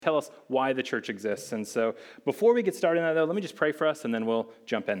tell us why the church exists. And so before we get started on that, though, let me just pray for us, and then we'll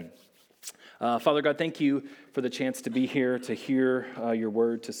jump in. Father God, thank you for the chance to be here, to hear your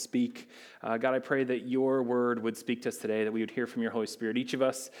word, to speak. God, I pray that your word would speak to us today, that we would hear from your Holy Spirit. Each of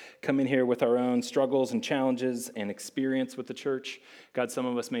us come in here with our own struggles and challenges and experience with the church. God, some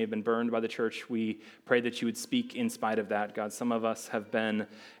of us may have been burned by the church. We pray that you would speak in spite of that. God, some of us have been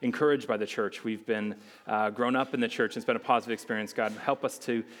encouraged by the church. We've been grown up in the church, and it's been a positive experience. God, help us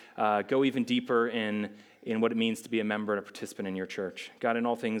to go even deeper in what it means to be a member and a participant in your church. God, in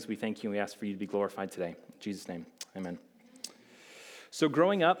all things, we thank you and we ask for you to be glorified today. In Jesus' name, amen. So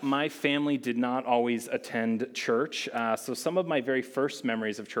growing up, my family did not always attend church. So some of my very first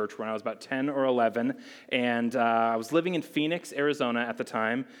memories of church were when I was about 10 or 11, and I was living in Phoenix, Arizona at the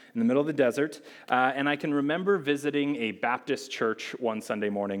time, in the middle of the desert, and I can remember visiting a Baptist church one Sunday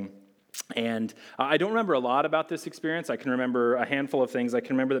morning. And I don't remember a lot about this experience. I can remember a handful of things. I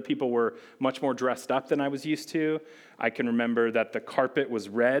can remember that people were much more dressed up than I was used to. I can remember that the carpet was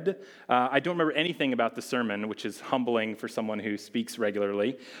red. I don't remember anything about the sermon, which is humbling for someone who speaks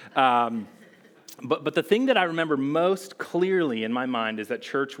regularly. But the thing that I remember most clearly in my mind is that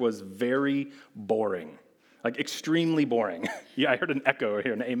church was very boring, like extremely boring. Yeah, I heard an echo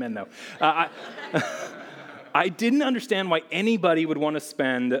here, an amen though. I didn't understand why anybody would want to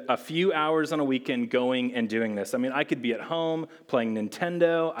spend a few hours on a weekend going and doing this. I mean, I could be at home playing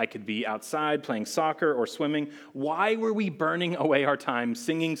Nintendo. I could be outside playing soccer or swimming. Why were we burning away our time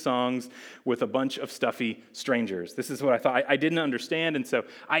singing songs with a bunch of stuffy strangers? This is what I thought. I didn't understand, and so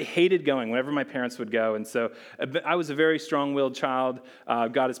I hated going whenever my parents would go. And so I was a very strong-willed child.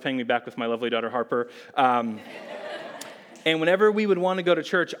 God is paying me back with my lovely daughter, Harper. And whenever we would want to go to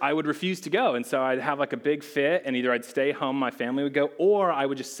church, I would refuse to go. And so I'd have like a big fit, and either I'd stay home, my family would go, or I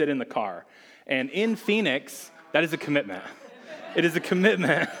would just sit in the car. And in Phoenix, that is a commitment. It is a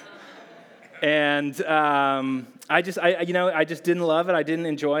commitment. And I just didn't love it. I didn't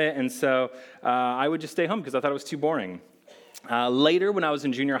enjoy it. And so I would just stay home because I thought it was too boring. Later, when I was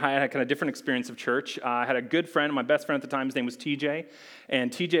in junior high, I had kind of different experience of church. I had a good friend, my best friend at the time, his name was TJ, and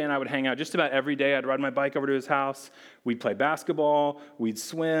TJ and I would hang out just about every day. I'd ride my bike over to his house, we'd play basketball, we'd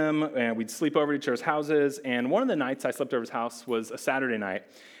swim, and we'd sleep over at each other's houses, and one of the nights I slept over his house was a Saturday night,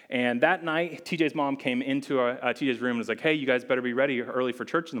 and that night, TJ's mom came into TJ's room and was like, hey, you guys better be ready early for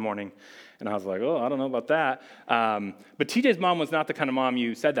church in the morning. And I was like, oh, I don't know about that. But TJ's mom was not the kind of mom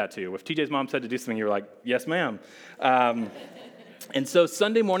you said that to. If TJ's mom said to do something, you were like, yes, ma'am. And so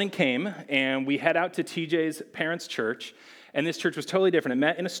Sunday morning came, and we head out to TJ's parents' church, and this church was totally different. It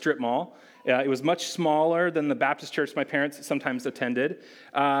met in a strip mall. It was much smaller than the Baptist church my parents sometimes attended,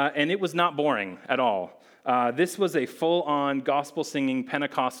 and it was not boring at all. This was a full-on gospel-singing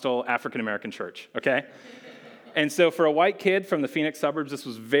Pentecostal African-American church, okay? And so for a white kid from the Phoenix suburbs, this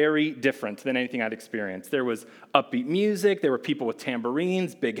was very different than anything I'd experienced. There was upbeat music, there were people with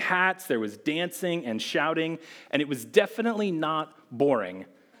tambourines, big hats, there was dancing and shouting, and it was definitely not boring,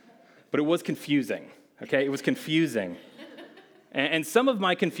 but it was confusing, okay? It was confusing. And some of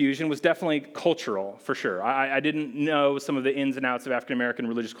my confusion was definitely cultural, for sure. I didn't know some of the ins and outs of African-American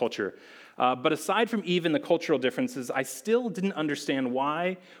religious culture. But aside from even the cultural differences, I still didn't understand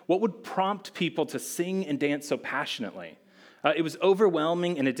what would prompt people to sing and dance so passionately. It was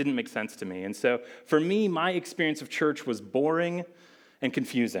overwhelming, and it didn't make sense to me. And so for me, my experience of church was boring and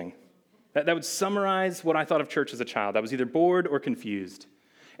confusing. That would summarize what I thought of church as a child. I was either bored or confused.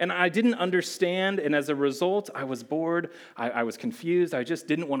 And I didn't understand, and as a result, I was bored, I was confused, I just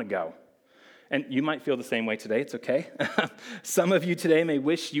didn't want to go. And you might feel the same way today, it's okay. Some of you today may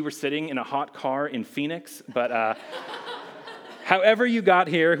wish you were sitting in a hot car in Phoenix, but however you got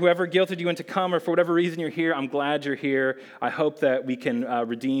here, whoever guilted you into come, or for whatever reason you're here, I'm glad you're here. I hope that we can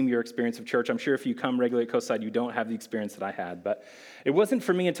redeem your experience of church. I'm sure if you come regularly at Coastside, you don't have the experience that I had. But it wasn't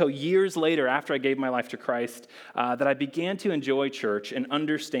for me until years later, after I gave my life to Christ, that I began to enjoy church and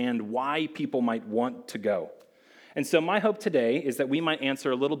understand why people might want to go. And so my hope today is that we might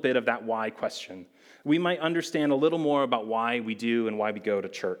answer a little bit of that why question. We might understand a little more about why we do and why we go to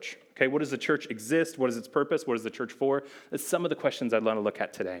church. Okay, what does the church exist? What is its purpose? What is the church for? That's some of the questions I'd want to look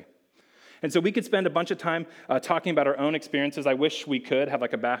at today. And so we could spend a bunch of time talking about our own experiences. I wish we could have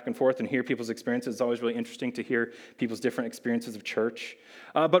like a back and forth and hear people's experiences. It's always really interesting to hear people's different experiences of church.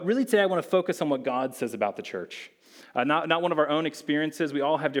 But really today I want to focus on what God says about the church. Not one of our own experiences. We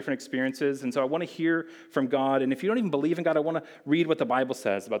all have different experiences. And so I want to hear from God. And if you don't even believe in God, I want to read what the Bible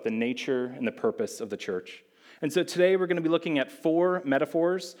says about the nature and the purpose of the church. And so today we're going to be looking at 4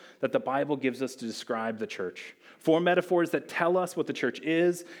 metaphors that the Bible gives us to describe the church. 4 metaphors that tell us what the church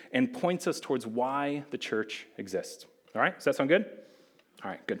is and points us towards why the church exists. All right? Does that sound good? All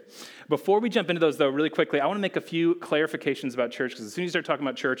right, good. Before we jump into those, though, really quickly, I want to make a few clarifications about church, because as soon as you start talking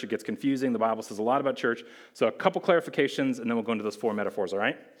about church, it gets confusing. The Bible says a lot about church. So a couple clarifications, and then we'll go into those 4 metaphors, all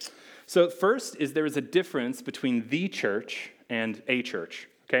right? So first is there is a difference between the church and a church,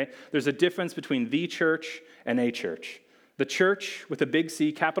 okay? There's a difference between the church and a church. The church, with a big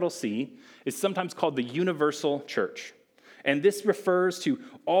C, capital C, is sometimes called the universal church. And this refers to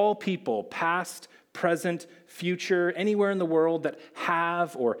all people, past, present, future, anywhere in the world that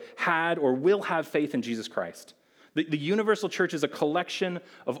have or had or will have faith in Jesus Christ. The universal church is a collection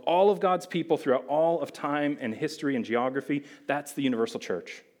of all of God's people throughout all of time and history and geography. That's the universal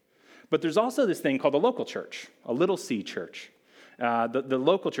church. But there's also this thing called the local church, a little c church. The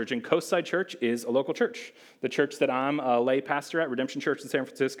local church, and Coastside Church is a local church. The church that I'm a lay pastor at, Redemption Church in San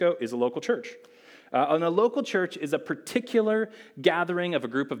Francisco, is a local church. And a local church is a particular gathering of a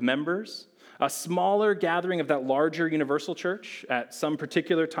group of members, a smaller gathering of that larger universal church at some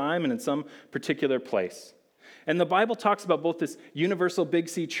particular time and in some particular place. And the Bible talks about both this universal big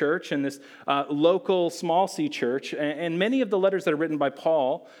C church and this local small c church. And many of the letters that are written by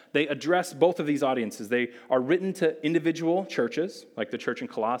Paul, they address both of these audiences. They are written to individual churches, like the church in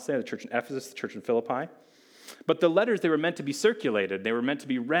Colossae, the church in Ephesus, the church in Philippi. But the letters, they were meant to be circulated. They were meant to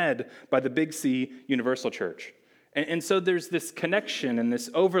be read by the big C universal church. And so there's this connection and this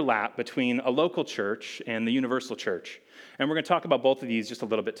overlap between a local church and the universal church. And we're going to talk about both of these just a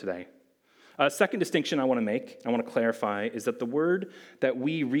little bit today. Second distinction I want to clarify, is that the word that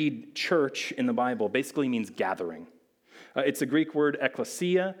we read church in the Bible basically means gathering. It's a Greek word,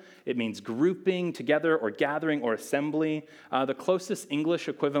 ekklesia. It means grouping together or gathering or assembly. The closest English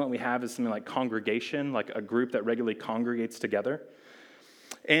equivalent we have is something like congregation, like a group that regularly congregates together.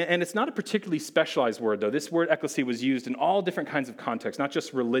 And it's not a particularly specialized word, though. This word, ekklesia, was used in all different kinds of contexts, not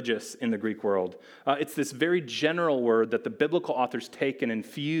just religious in the Greek world. It's this very general word that the biblical authors take and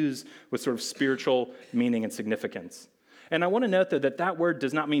infuse with sort of spiritual meaning and significance. And I want to note, though, that that word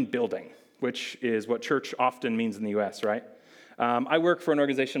does not mean building, which is what church often means in the U.S., right? I work for an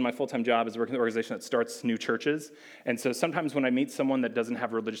organization, my full-time job is working with an organization that starts new churches. And so sometimes when I meet someone that doesn't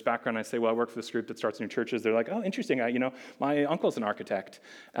have a religious background, I say, well, I work for this group that starts new churches. They're like, oh, interesting. My uncle's an architect.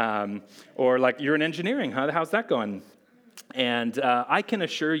 Or like, you're in engineering. How's that going? And I can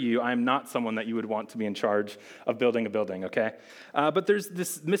assure you, I'm not someone that you would want to be in charge of building a building, okay? But there's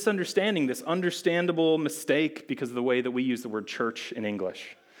this misunderstanding, this understandable mistake because of the way that we use the word church in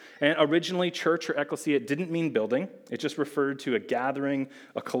English. And originally, church or ecclesia, it didn't mean building. It just referred to a gathering,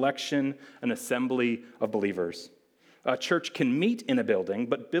 a collection, an assembly of believers. A church can meet in a building,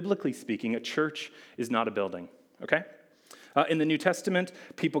 but biblically speaking, a church is not a building, okay? In the New Testament,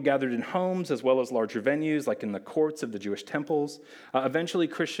 people gathered in homes as well as larger venues, like in the courts of the Jewish temples. Eventually,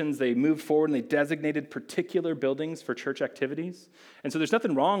 Christians, they moved forward and they designated particular buildings for church activities. And so there's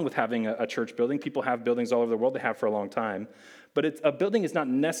nothing wrong with having a church building. People have buildings all over the world. They have for a long time. But a building is not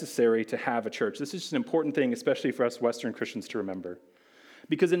necessary to have a church. This is just an important thing, especially for us Western Christians to remember.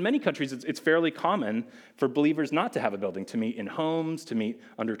 Because in many countries, it's fairly common for believers not to have a building, to meet in homes, to meet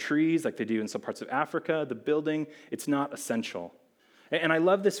under trees like they do in some parts of Africa. The building, it's not essential. And I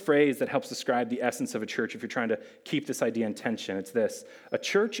love this phrase that helps describe the essence of a church if you're trying to keep this idea in tension. It's this: a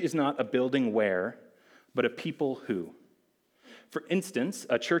church is not a building where, but a people who. For instance,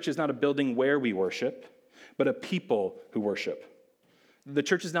 a church is not a building where we worship, but a people who worship. The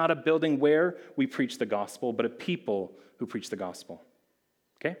church is not a building where we preach the gospel, but a people who preach the gospel.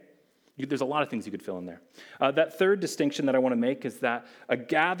 Okay? There's a lot of things you could fill in there. That third distinction that I want to make is that a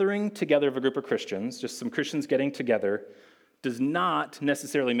gathering together of a group of Christians, just some Christians getting together, does not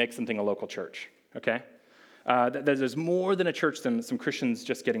necessarily make something a local church. Okay? There's more than a church than some Christians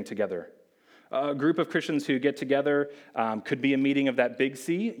just getting together. A group of Christians who get together could be a meeting of that big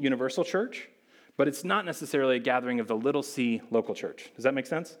C, universal church, but it's not necessarily a gathering of the little c local church. Does that make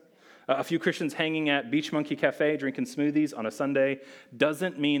sense? A few Christians hanging at Beach Monkey Cafe drinking smoothies on a Sunday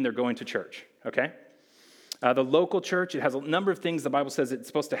doesn't mean they're going to church, okay? The local church, it has a number of things the Bible says it's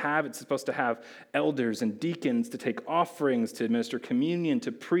supposed to have. It's supposed to have elders and deacons to take offerings, to administer communion,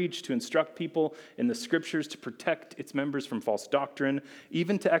 to preach, to instruct people in the scriptures, to protect its members from false doctrine,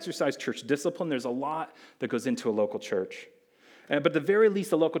 even to exercise church discipline. There's a lot that goes into a local church. But at the very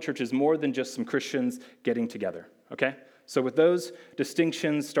least, the local church is more than just some Christians getting together, okay? So with those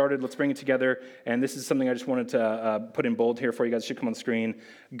distinctions started, let's bring it together. And this is something I just wanted to put in bold here for you guys. It should come on the screen.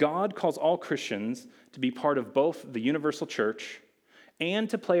 God calls all Christians to be part of both the universal church and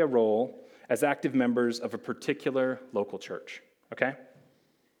to play a role as active members of a particular local church, okay?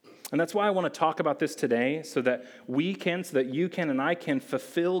 And that's why I want to talk about this today, so that you can, and I can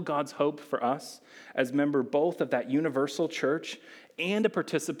fulfill God's hope for us as member both of that universal church and a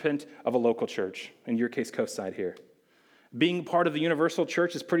participant of a local church, in your case, Coastside here. Being part of the universal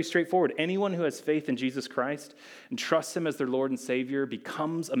church is pretty straightforward. Anyone who has faith in Jesus Christ and trusts him as their Lord and Savior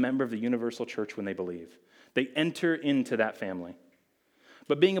becomes a member of the universal church when they believe. They enter into that family.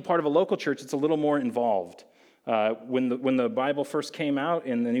 But being a part of a local church, it's a little more involved. When the Bible first came out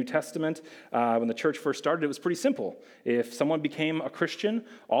in the New Testament, when the church first started, it was pretty simple. If someone became a Christian,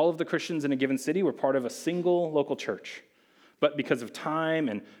 all of the Christians in a given city were part of a single local church. But because of time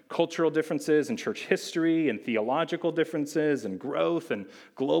and cultural differences and church history and theological differences and growth and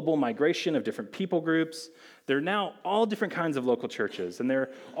global migration of different people groups, there are now all different kinds of local churches. And there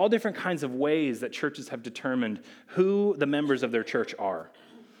are all different kinds of ways that churches have determined who the members of their church are.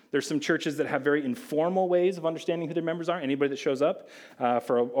 There's some churches that have very informal ways of understanding who their members are. Anybody that shows up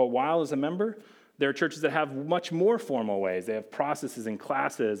for a while as a member. There are churches that have much more formal ways. They have processes and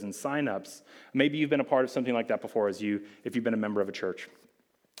classes and sign-ups. Maybe you've been a part of something like that before if you've been a member of a church.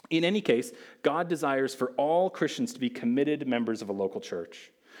 In any case, God desires for all Christians to be committed members of a local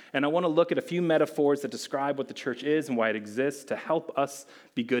church. And I want to look at a few metaphors that describe what the church is and why it exists to help us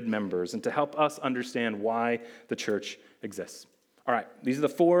be good members and to help us understand why the church exists. All right, these are the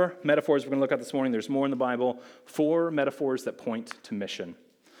 4 metaphors we're going to look at this morning. There's more in the Bible. 4 metaphors that point to mission.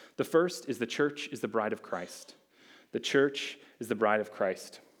 The first is the church is the bride of Christ. The church is the bride of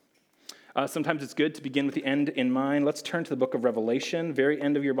Christ. Sometimes it's good to begin with the end in mind. Let's turn to the book of Revelation, very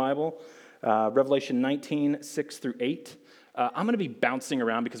end of your Bible, Revelation 19, 6 through 8. I'm going to be bouncing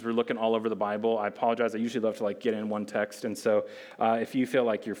around because we're looking all over the Bible. I apologize. I usually love to get in one text. And so if you feel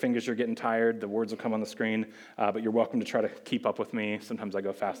like your fingers are getting tired, the words will come on the screen. But you're welcome to try to keep up with me. Sometimes I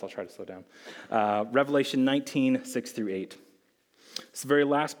go fast. I'll try to slow down. Revelation 19, 6 through 8. It's the very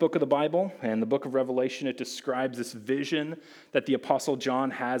last book of the Bible, and the book of Revelation, it describes this vision that the Apostle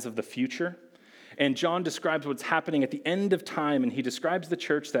John has of the future. And John describes what's happening at the end of time, and he describes the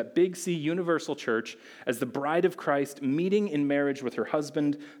church, that big C universal church, as the bride of Christ meeting in marriage with her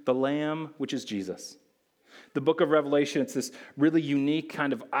husband, the Lamb, which is Jesus. The book of Revelation, it's this really unique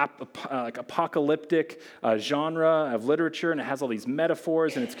kind of apocalyptic genre of literature, and it has all these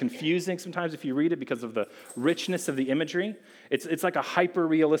metaphors, and it's confusing sometimes if you read it because of the richness of the imagery. It's like a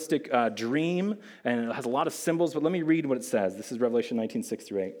hyper-realistic dream, and it has a lot of symbols, but let me read what it says. This is Revelation 19, 6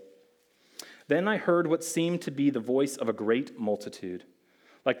 through 8. Then I heard what seemed to be the voice of a great multitude,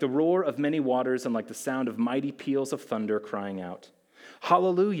 like the roar of many waters and like the sound of mighty peals of thunder crying out,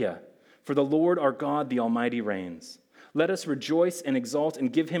 "Hallelujah! For the Lord our God, the Almighty, reigns. Let us rejoice and exult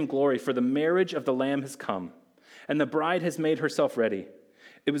and give him glory, for the marriage of the Lamb has come, and the bride has made herself ready.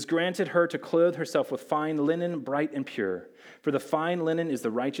 It was granted her to clothe herself with fine linen, bright and pure, for the fine linen is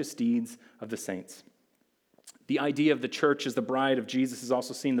the righteous deeds of the saints." The idea of the church as the bride of Jesus is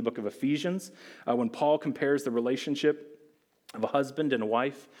also seen in the book of Ephesians, when Paul compares the relationship of a husband and a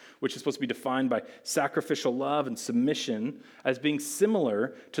wife, which is supposed to be defined by sacrificial love and submission, as being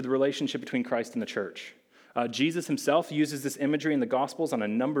similar to the relationship between Christ and the church. Jesus himself uses this imagery in the Gospels on a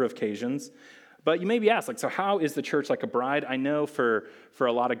number of occasions. But you may be asked, so how is the church like a bride? I know for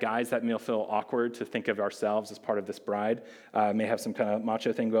a lot of guys that may feel awkward to think of ourselves as part of this bride. May have some kind of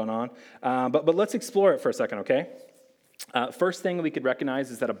macho thing going on. But let's explore it for a second, okay? First thing we could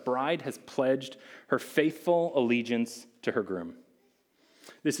recognize is that a bride has pledged her faithful allegiance to her groom.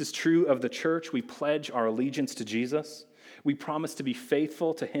 This is true of the church. We pledge our allegiance to Jesus. We promise to be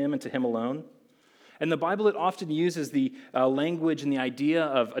faithful to him and to him alone. And the Bible, it often uses the language and the idea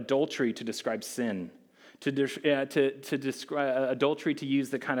of adultery to describe sin. To describe adultery, to use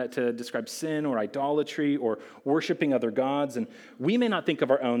to describe sin or idolatry or worshiping other gods. And we may not think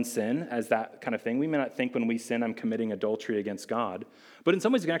of our own sin as that kind of thing. We may not think when we sin, I'm committing adultery against God. But in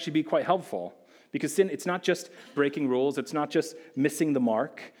some ways, it can actually be quite helpful. Because sin, it's not just breaking rules. It's not just missing the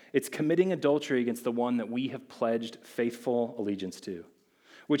mark. It's committing adultery against the one that we have pledged faithful allegiance to.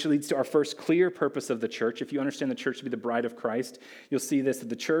 Which leads to our first clear purpose of the church. If you understand the church to be the bride of Christ, you'll see this, that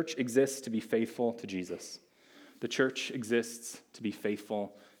the church exists to be faithful to Jesus. The church exists to be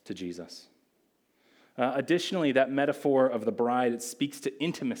faithful to Jesus. Additionally, that metaphor of the bride, it speaks to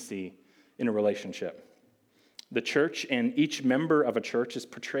intimacy in a relationship. The church and each member of a church is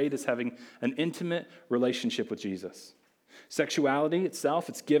portrayed as having an intimate relationship with Jesus. Sexuality itself,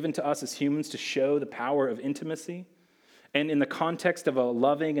 it's given to us as humans to show the power of intimacy. And in the context of a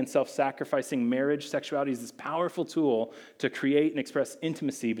loving and self-sacrificing marriage, sexuality is this powerful tool to create and express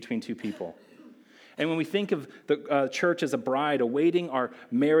intimacy between two people. And when we think of the church as a bride awaiting our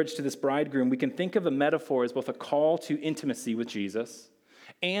marriage to this bridegroom, we can think of a metaphor as both a call to intimacy with Jesus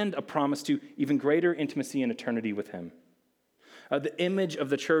and a promise to even greater intimacy in eternity with him. The image of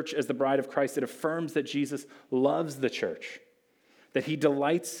the church as the bride of Christ, it affirms that Jesus loves the church, that he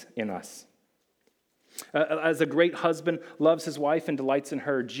delights in us. As a great husband loves his wife and delights in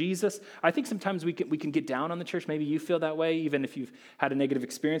her, Jesus, I think sometimes we can get down on the church. Maybe you feel that way, even if you've had a negative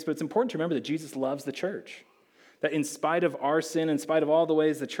experience. But it's important to remember that Jesus loves the church. That in spite of our sin, in spite of all the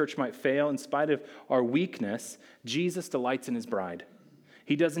ways the church might fail, in spite of our weakness, Jesus delights in his bride.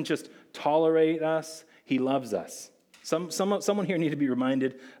 He doesn't just tolerate us, he loves us. Someone here need to be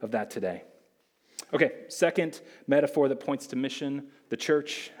reminded of that today. Okay, second metaphor that points to mission. The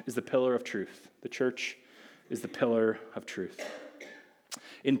church is the pillar of truth. The church is the pillar of truth.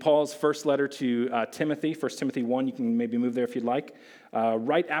 In Paul's first letter to Timothy, 1 Timothy 1, you can maybe move there if you'd like.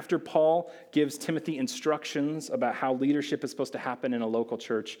 Right after Paul gives Timothy instructions about how leadership is supposed to happen in a local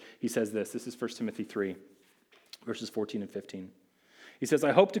church, he says this. This is 1 Timothy 3, verses 14 and 15. He says,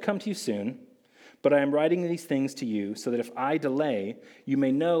 I hope to come to you soon, but I am writing these things to you so that if I delay, you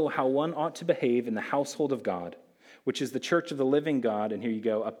may know how one ought to behave in the household of God, which is the church of the living God, and here you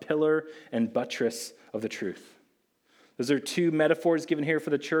go, a pillar and buttress of the truth. Those are two metaphors given here for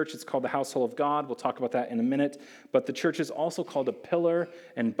the church. It's called the household of God. We'll talk about that in a minute. But the church is also called a pillar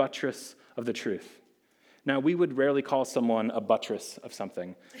and buttress of the truth. Now, we would rarely call someone a buttress of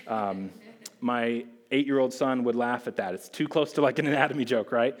something. My 8-year-old son would laugh at that. It's too close to like an anatomy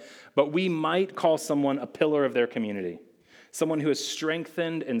joke, right? But we might call someone a pillar of their community, someone who has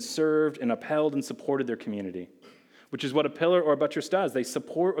strengthened and served and upheld and supported their community, which is what a pillar or a buttress does. They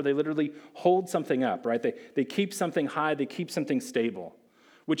support or they literally hold something up, right? They keep something high, they keep something stable,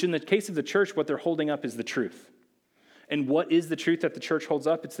 which in the case of the church, what they're holding up is the truth. And what is the truth that the church holds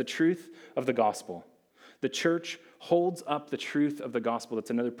up? It's the truth of the gospel. The church holds up the truth of the gospel.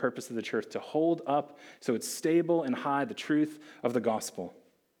 That's another purpose of the church, to hold up so it's stable and high, the truth of the gospel.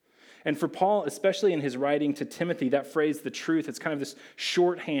 And for Paul, especially in his writing to Timothy, that phrase, the truth, it's kind of this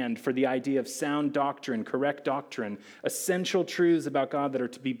shorthand for the idea of sound doctrine, correct doctrine, essential truths about God that are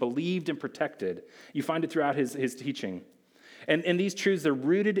to be believed and protected. You find it throughout his teaching. And these truths, they're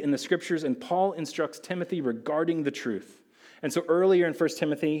rooted in the scriptures, and Paul instructs Timothy regarding the truth. And so earlier in 1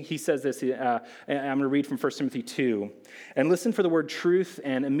 Timothy, he says this, I'm going to read from 1 Timothy 2, and listen for the word truth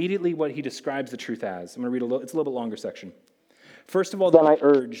and immediately what he describes the truth as. I'm going to read it's a little bit longer section. First of all, then I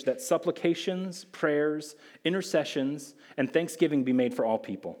urge that supplications, prayers, intercessions, and thanksgiving be made for all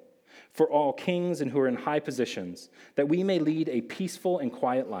people, for all kings and who are in high positions, that we may lead a peaceful and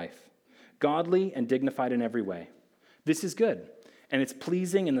quiet life, godly and dignified in every way. This is good, and it's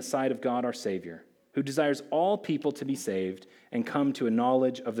pleasing in the sight of God our Savior, who desires all people to be saved and come to a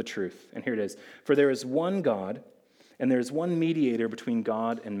knowledge of the truth. And here it is. For there is one God, and there is one mediator between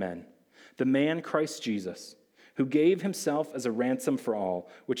God and men, the man Christ Jesus, who gave himself as a ransom for all,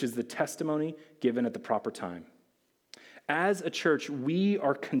 which is the testimony given at the proper time. As a church, we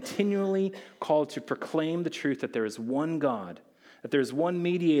are continually called to proclaim the truth that there is one God, that there is one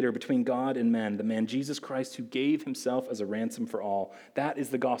mediator between God and men, the man Jesus Christ, who gave himself as a ransom for all. That is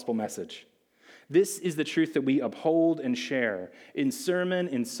the gospel message. This is the truth that we uphold and share in sermon,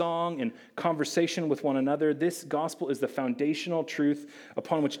 in song, in conversation with one another. This gospel is the foundational truth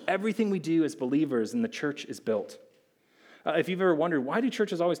upon which everything we do as believers in the church is built. If you've ever wondered, why do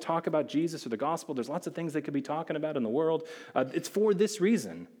churches always talk about Jesus or the gospel? There's lots of things they could be talking about in the world. It's for this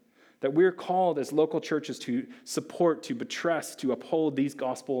reason, that we're called as local churches to support, to buttress, to uphold these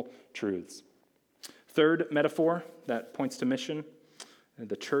gospel truths. Third metaphor that points to mission,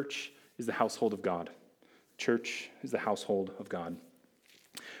 the church is the household of God. Church is the household of God.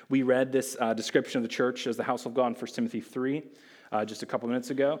 We read this description of the church as the household of God in 1 Timothy 3 just a couple minutes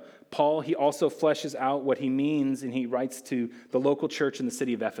ago. Paul, he also fleshes out what he means, and he writes to the local church in the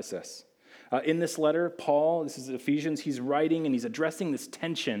city of Ephesus. In this letter, Paul, this is Ephesians, he's writing and he's addressing this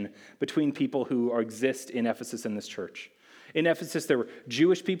tension between people who exist in Ephesus in this church. In Ephesus, there were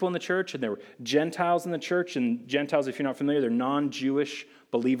Jewish people in the church, and there were Gentiles in the church. And Gentiles, if you're not familiar, they're non-Jewish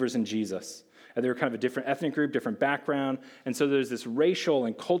believers in Jesus. And they were kind of a different ethnic group, different background. And so there's this racial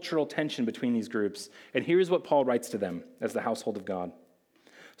and cultural tension between these groups. And here's what Paul writes to them as the household of God.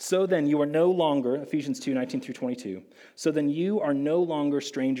 So then you are no longer, Ephesians 2, 19 through 22, so then you are no longer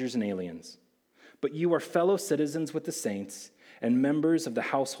strangers and aliens, but you are fellow citizens with the saints and members of the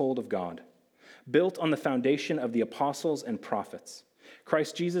household of God, built on the foundation of the apostles and prophets,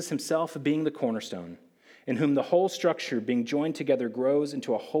 Christ Jesus himself being the cornerstone, in whom the whole structure being joined together grows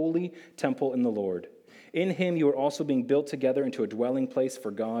into a holy temple in the Lord. In him you are also being built together into a dwelling place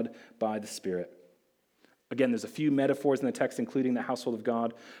for God by the Spirit. Again, there's a few metaphors in the text, including the household of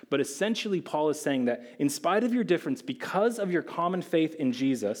God, but essentially Paul is saying that in spite of your difference, because of your common faith in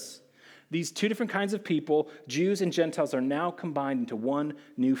Jesus, these two different kinds of people, Jews and Gentiles, are now combined into one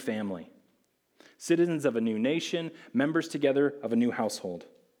new family. citizens of a new nation, members together of a new household.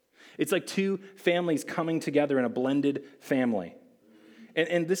 It's like two families coming together in a blended family.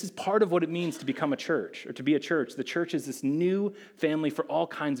 And this is part of what it means to become a church, or to be a church. The church is this new family for all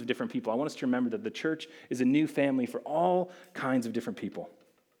kinds of different people. I want us to remember that the church is a new family for all kinds of different people.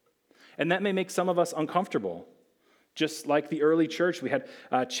 And that may make some of us uncomfortable. Just like the early church, we had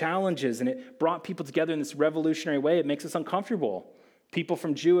challenges, and it brought people together in this revolutionary way. It makes us uncomfortable. People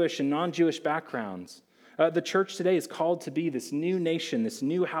from Jewish and non-Jewish backgrounds. The church today is called to be this new nation, this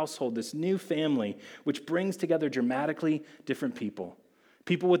new household, this new family, which brings together dramatically different people.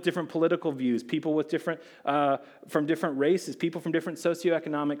 People with different political views, people with from different races, people from different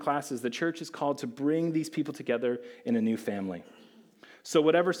socioeconomic classes. The church is called to bring these people together in a new family. So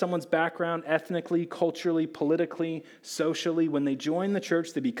whatever someone's background, ethnically, culturally, politically, socially, when they join the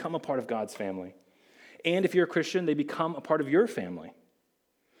church, they become a part of God's family. And if you're a Christian, they become a part of your family,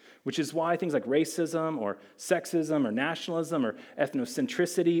 which is why things like racism or sexism or nationalism or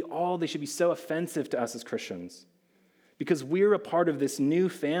ethnocentricity, they should be so offensive to us as Christians. Because we're a part of this new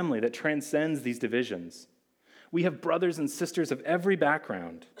family that transcends these divisions. We have brothers and sisters of every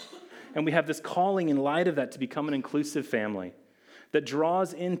background, and we have this calling in light of that to become an inclusive family that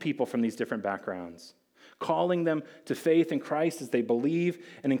draws in people from these different backgrounds, calling them to faith in Christ as they believe,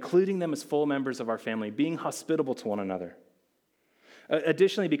 and including them as full members of our family, being hospitable to one another.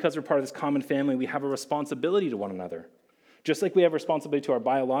 Additionally, because we're part of this common family, we have a responsibility to one another, just like we have responsibility to our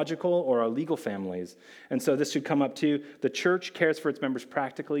biological or our legal families. And so this should come up too. The church cares for its members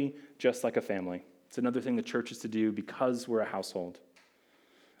practically, just like a family. It's another thing the church is to do because we're a household.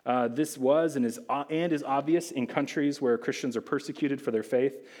 This was and is obvious in countries where Christians are persecuted for their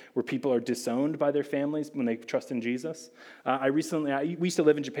faith, where people are disowned by their families when they trust in Jesus. We used to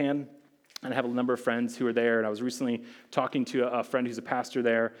live in Japan, and I have a number of friends who are there, and I was recently talking to a friend who's a pastor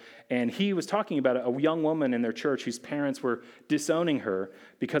there, and he was talking about a young woman in their church whose parents were disowning her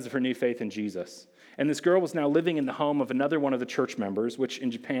because of her new faith in Jesus. And this girl was now living in the home of another one of the church members, which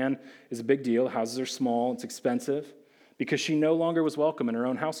in Japan is a big deal. Houses are small, it's expensive, because she no longer was welcome in her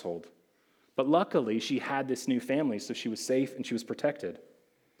own household. But luckily, she had this new family, so she was safe and she was protected.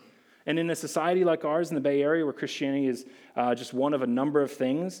 And in a society like ours in the Bay Area, where Christianity is just one of a number of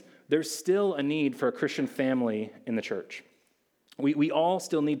things, there's still a need for a Christian family in the church. We all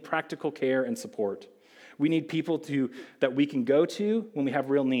still need practical care and support. We need people that we can go to when we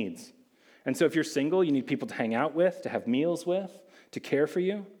have real needs. And so if you're single, you need people to hang out with, to have meals with, to care for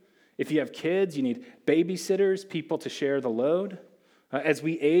you. If you have kids, you need babysitters, people to share the load. As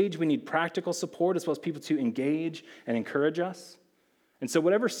we age, we need practical support as well as people to engage and encourage us. And so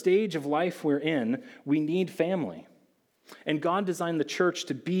whatever stage of life we're in, we need family. And God designed the church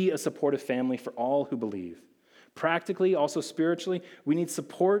to be a supportive family for all who believe. Practically, also spiritually, we need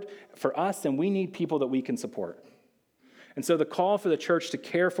support for us, and we need people that we can support. And so the call for the church to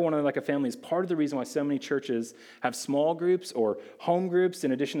care for one another like a family is part of the reason why so many churches have small groups or home groups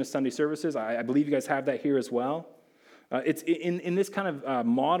in addition to Sunday services. I believe you guys have that here as well. It's in this kind of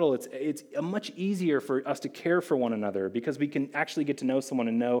model, it's much easier for us to care for one another because we can actually get to know someone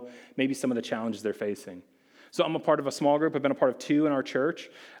and know maybe some of the challenges they're facing. So I'm a part of a small group. I've been a part of 2 in our church.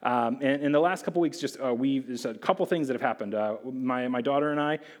 And in the last couple weeks, there's a couple things that have happened. My daughter and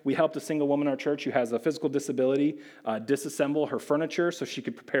I, we helped a single woman in our church who has a physical disability disassemble her furniture so she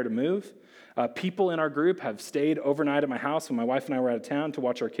could prepare to move. People in our group have stayed overnight at my house when my wife and I were out of town to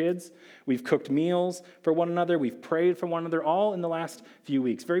watch our kids. We've cooked meals for one another. We've prayed for one another, all in the last few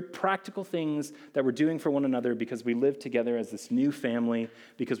weeks. Very practical things that we're doing for one another because we live together as this new family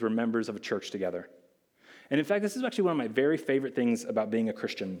because we're members of a church together. And in fact, this is actually one of my very favorite things about being a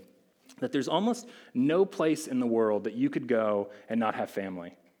Christian, that there's almost no place in the world that you could go and not have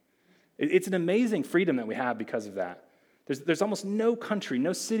family. It's an amazing freedom that we have because of that. There's almost no country,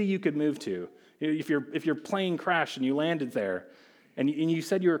 no city you could move to. If your plane crashed and you landed there, and you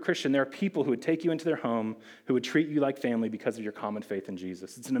said you were a Christian, there are people who would take you into their home, who would treat you like family because of your common faith in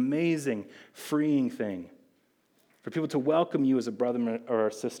Jesus. It's an amazing, freeing thing for people to welcome you as a brother or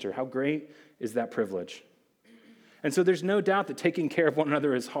a sister. How great is that privilege? And so there's no doubt that taking care of one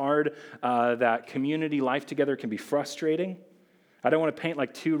another is hard, that community life together can be frustrating. I don't want to paint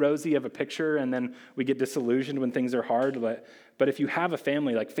like too rosy of a picture and then we get disillusioned when things are hard, but if you have a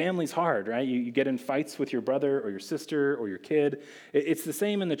family, like family's hard, right? You get in fights with your brother or your sister or your kid. It's the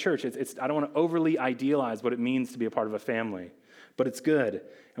same in the church. I don't want to overly idealize what it means to be a part of a family, but it's good,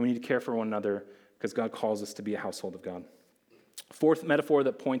 and we need to care for one another because God calls us to be a household of God. Fourth metaphor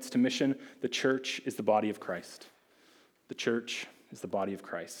that points to mission, the church is the body of Christ. The church is the body of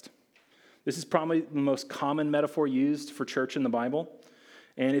Christ. This is probably the most common metaphor used for church in the Bible.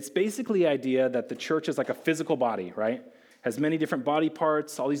 And it's basically the idea that the church is like a physical body, right? Has many different body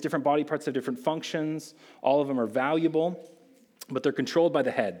parts. All these different body parts have different functions. All of them are valuable, but they're controlled by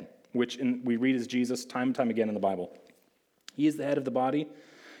the head, which we read as Jesus time and time again in the Bible. He is the head of the body.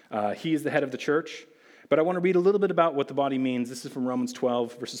 He is the head of the church. But I want to read a little bit about what the body means. This is from Romans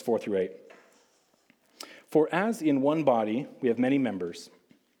 12, verses 4 through 8. For as in one body we have many members,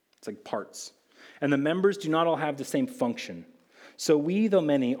 it's like parts, and the members do not all have the same function. So we, though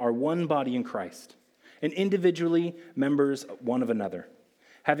many, are one body in Christ, and individually members one of another.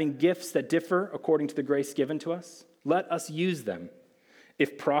 Having gifts that differ according to the grace given to us, let us use them.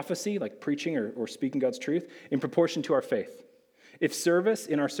 If prophecy, like preaching or speaking God's truth, in proportion to our faith. If service,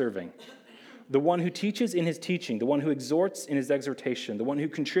 in our serving. The one who teaches in his teaching, the one who exhorts in his exhortation, the one who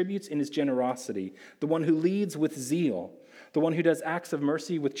contributes in his generosity, the one who leads with zeal, the one who does acts of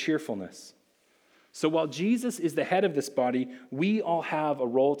mercy with cheerfulness. So while Jesus is the head of this body, we all have a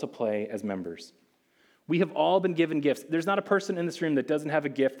role to play as members. We have all been given gifts. There's not a person in this room that doesn't have a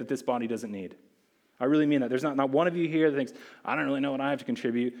gift that this body doesn't need. I really mean that. There's not one of you here that thinks, I don't really know what I have to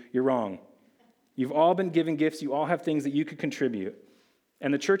contribute. You're wrong. You've all been given gifts. You all have things that you could contribute.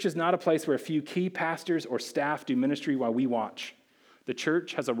 And the church is not a place where a few key pastors or staff do ministry while we watch. The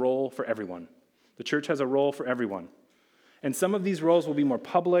church has a role for everyone. The church has a role for everyone. And some of these roles will be more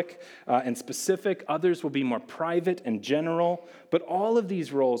public and specific. Others will be more private and general. But all of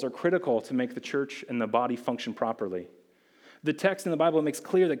these roles are critical to make the church and the body function properly. The text in the Bible makes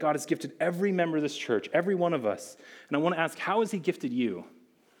clear that God has gifted every member of this church, every one of us. And I want to ask, how has he gifted you?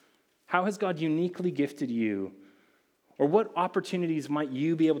 How has God uniquely gifted you? Or what opportunities might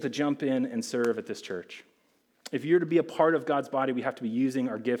you be able to jump in and serve at this church? If you're to be a part of God's body, we have to be using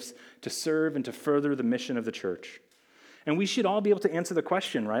our gifts to serve and to further the mission of the church. And we should all be able to answer the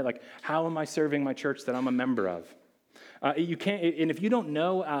question, right? Like, how am I serving my church that I'm a member of? You can't, and if you don't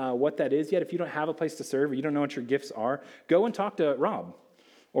know what that is yet, if you don't have a place to serve or you don't know what your gifts are, go and talk to Rob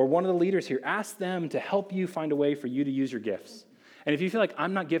or one of the leaders here. Ask them to help you find a way for you to use your gifts. And if you feel like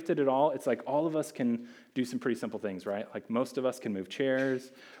I'm not gifted at all, it's like all of us can do some pretty simple things, right? Like most of us can move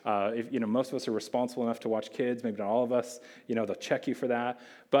chairs. Most of us are responsible enough to watch kids. Maybe not all of us. They'll check you for that.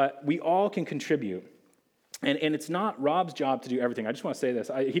 But we all can contribute. And it's not Rob's job to do everything. I just want to say this.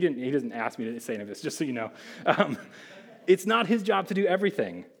 He doesn't ask me to say any of this, just so you know. It's not his job to do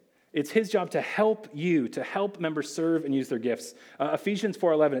everything. It's his job to help you, to help members serve and use their gifts. Ephesians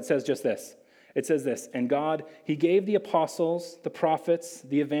 4:11, it says just this. It says this, and God, he gave the apostles, the prophets,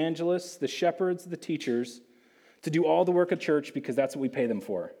 the evangelists, the shepherds, the teachers to do all the work of church because that's what we pay them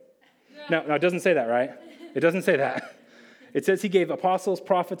for. No, it doesn't say that, right? It doesn't say that. It says he gave apostles,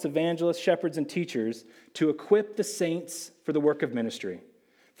 prophets, evangelists, shepherds, and teachers to equip the saints for the work of ministry,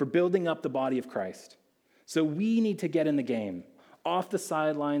 for building up the body of Christ. So we need to get in the game, off the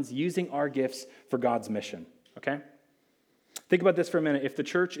sidelines, using our gifts for God's mission, okay? Think about this for a minute. If the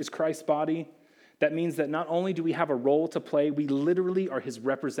church is Christ's body, that means that not only do we have a role to play, we literally are his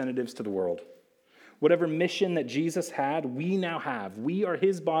representatives to the world. Whatever mission that Jesus had, we now have. We are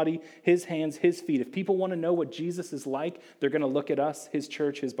his body, his hands, his feet. If people want to know what Jesus is like, they're going to look at us, his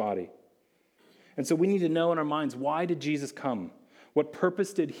church, his body. And so we need to know in our minds, why did Jesus come? What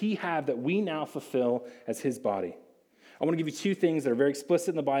purpose did he have that we now fulfill as his body? I want to give you two things that are very explicit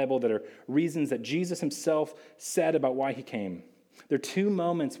in the Bible that are reasons that Jesus himself said about why he came. There are two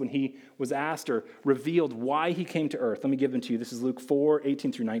moments when he was asked or revealed why he came to earth. Let me give them to you. This is Luke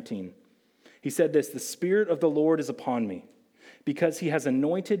 4:18 through 19. He said this, "The Spirit of the Lord is upon me, because he has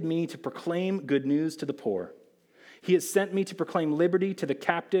anointed me to proclaim good news to the poor. He has sent me to proclaim liberty to the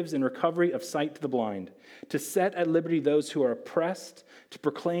captives and recovery of sight to the blind, to set at liberty those who are oppressed, to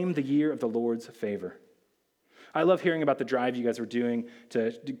proclaim the year of the Lord's favor." I love hearing about the drive you guys were doing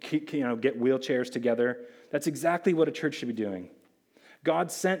to get wheelchairs together. That's exactly what a church should be doing.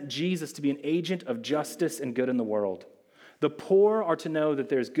 God sent Jesus to be an agent of justice and good in the world. The poor are to know that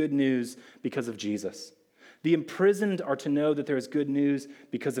there's good news because of Jesus. The imprisoned are to know that there is good news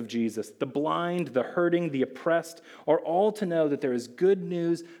because of Jesus. The blind, the hurting, the oppressed are all to know that there is good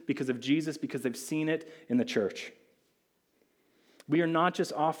news because of Jesus, because they've seen it in the church. We are not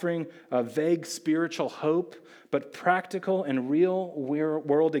just offering a vague spiritual hope, but practical and real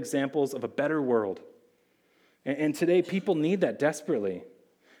world examples of a better world. And today, people need that desperately.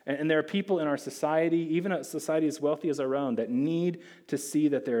 And there are people in our society, even a society as wealthy as our own, that need to see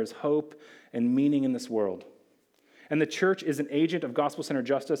that there is hope and meaning in this world. And the church is an agent of gospel-centered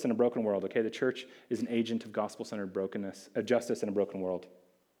justice in a broken world, okay? The church is an agent of gospel-centered justice in a broken world.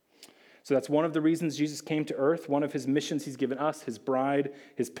 So that's one of the reasons Jesus came to earth, one of his missions he's given us, his bride,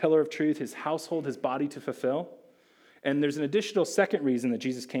 his pillar of truth, his household, his body to fulfill. And there's an additional second reason that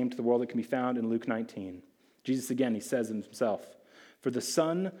Jesus came to the world that can be found in Luke 19. Jesus, again, he says himself, this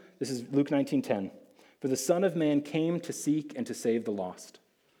is Luke 19:10, for the Son of Man came to seek and to save the lost.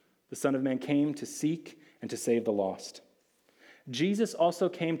 The Son of Man came to seek and to save the lost. Jesus also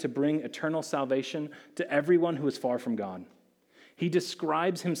came to bring eternal salvation to everyone who is far from God. He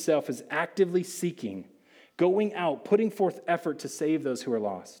describes himself as actively seeking, going out, putting forth effort to save those who are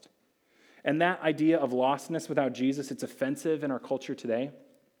lost. And that idea of lostness without Jesus, it's offensive in our culture today.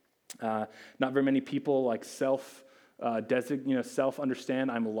 Not very many people like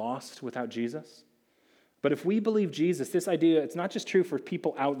self-understand I'm lost without Jesus. But if we believe Jesus, this idea, it's not just true for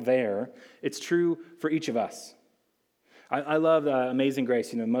people out there, it's true for each of us. I love Amazing Grace,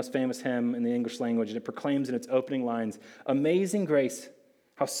 the most famous hymn in the English language, and it proclaims in its opening lines, "Amazing grace,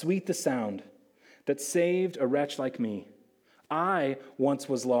 how sweet the sound that saved a wretch like me. I once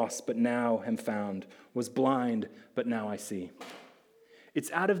was lost, but now am found, was blind, but now I see."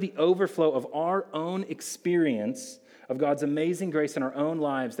 It's out of the overflow of our own experience of God's amazing grace in our own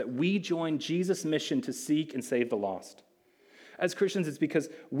lives that we join Jesus' mission to seek and save the lost. As Christians, it's because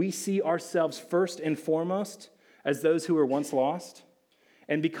we see ourselves first and foremost as those who were once lost.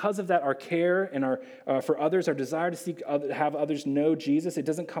 And because of that, our care and for others, our desire to have others know Jesus, it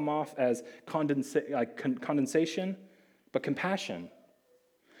doesn't come off as condensation, but compassion.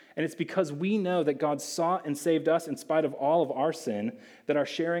 And it's because we know that God sought and saved us in spite of all of our sin, that our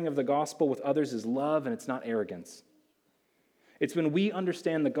sharing of the gospel with others is love and it's not arrogance. It's when we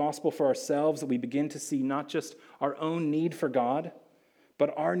understand the gospel for ourselves that we begin to see not just our own need for God,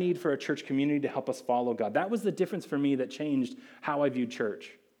 but our need for a church community to help us follow God. That was the difference for me that changed how I viewed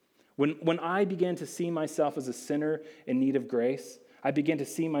church. When I began to see myself as a sinner in need of grace, I began to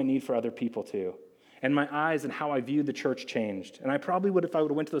see my need for other people too. And my eyes and how I viewed the church changed. And I probably would, if I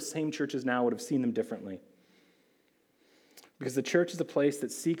would have went to those same churches now, would have seen them differently. Because the church is a place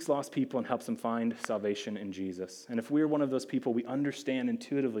that seeks lost people and helps them find salvation in Jesus. And if we're one of those people, we understand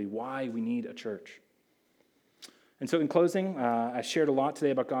intuitively why we need a church. And so in closing, I shared a lot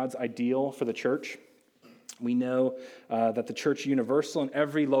today about God's ideal for the church. We know that the church universal and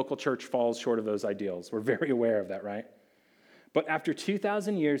every local church falls short of those ideals. We're very aware of that, right? But after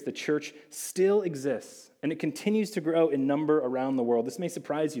 2,000 years, the church still exists, and it continues to grow in number around the world. This may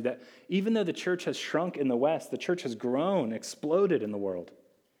surprise you that even though the church has shrunk in the West, the church has grown, exploded in the world.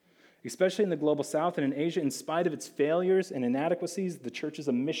 Especially in the global South and in Asia, in spite of its failures and inadequacies, the church as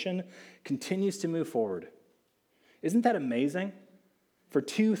a mission continues to move forward. Isn't that amazing? For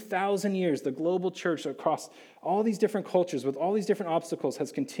 2,000 years, the global church across all these different cultures with all these different obstacles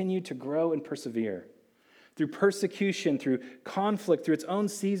has continued to grow and persevere. Through persecution, through conflict, through its own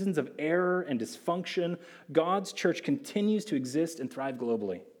seasons of error and dysfunction, God's church continues to exist and thrive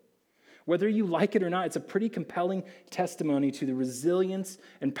globally. Whether you like it or not, it's a pretty compelling testimony to the resilience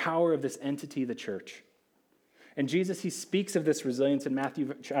and power of this entity, the church. And Jesus, he speaks of this resilience in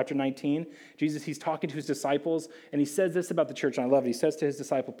Matthew chapter 19. Jesus, he's talking to his disciples, and he says this about the church, and I love it. He says to his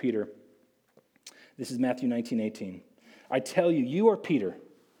disciple Peter, this is Matthew 19:18, "I tell you, you are Peter,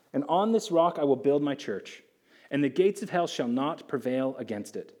 and on this rock I will build my church, and the gates of hell shall not prevail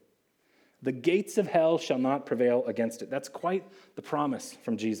against it." The gates of hell shall not prevail against it. That's quite the promise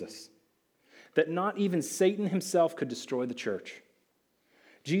from Jesus, that not even Satan himself could destroy the church.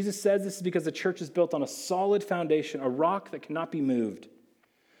 Jesus says this is because the church is built on a solid foundation, a rock that cannot be moved.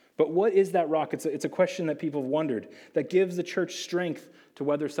 But what is that rock? It's a question that people have wondered, that gives the church strength to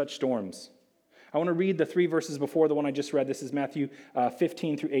weather such storms. I want to read the 3 verses before the one I just read. This is Matthew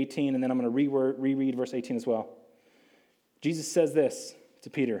 15 through 18, and then I'm going to reread verse 18 as well. Jesus says this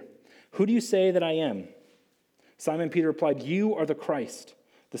to Peter, "Who do you say that I am?" Simon Peter replied, "You are the Christ,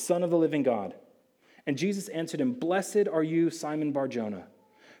 the Son of the living God." And Jesus answered him, "Blessed are you, Simon Bar-Jonah,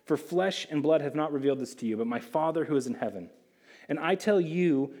 for flesh and blood have not revealed this to you, but my Father who is in heaven. And I tell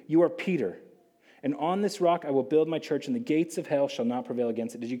you, you are Peter, and on this rock I will build my church, and the gates of hell shall not prevail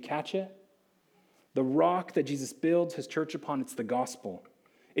against it." Did you catch it? The rock that Jesus builds his church upon, it's the gospel.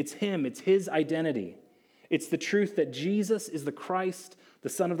 It's him, it's his identity. It's the truth that Jesus is the Christ, the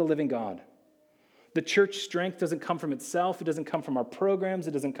Son of the living God. The church strength doesn't come from itself. It doesn't come from our programs.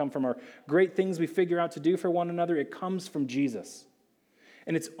 It doesn't come from our great things we figure out to do for one another. It comes from Jesus.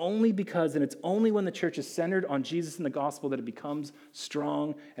 And it's only because, and it's only when the church is centered on Jesus and the gospel that it becomes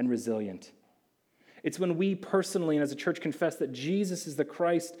strong and resilient. It's when we personally and as a church confess that Jesus is the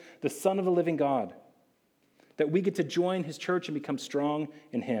Christ, the Son of the living God, that we get to join his church and become strong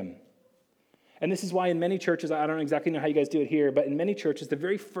in him. And this is why in many churches, I don't exactly know how you guys do it here, but in many churches, the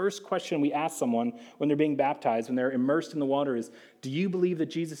very first question we ask someone when they're being baptized, when they're immersed in the water is, do you believe that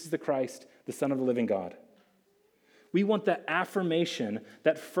Jesus is the Christ, the Son of the living God? We want that affirmation,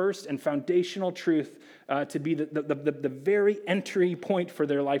 that first and foundational truth to be the very entry point for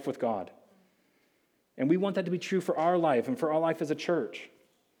their life with God. And we want that to be true for our life and for our life as a church.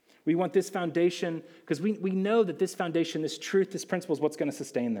 We want this foundation, because we know that this foundation, this truth, this principle is what's going to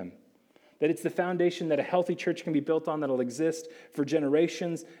sustain them. That it's the foundation that a healthy church can be built on, that'll exist for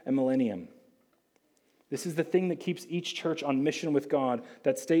generations and millennium. This is the thing that keeps each church on mission with God.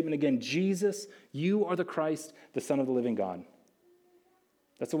 That statement again, Jesus, you are the Christ, the Son of the living God.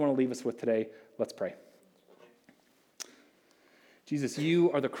 That's what I want to leave us with today. Let's pray. Jesus,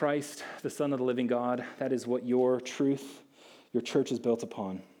 you are the Christ, the Son of the living God. That is what your truth, your church is built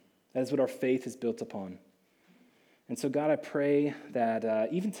upon. That is what our faith is built upon. And so, God, I pray that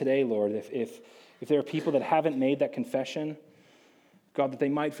even today, Lord, if there are people that haven't made that confession, God, that they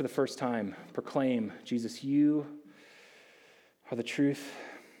might for the first time proclaim, Jesus, you are the truth,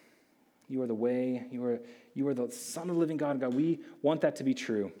 you are the way, you are the Son of the living God. God, we want that to be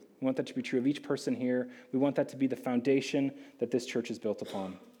true. We want that to be true of each person here. We want that to be the foundation that this church is built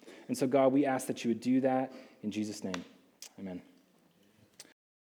upon. And so, God, we ask that you would do that in Jesus' name. Amen.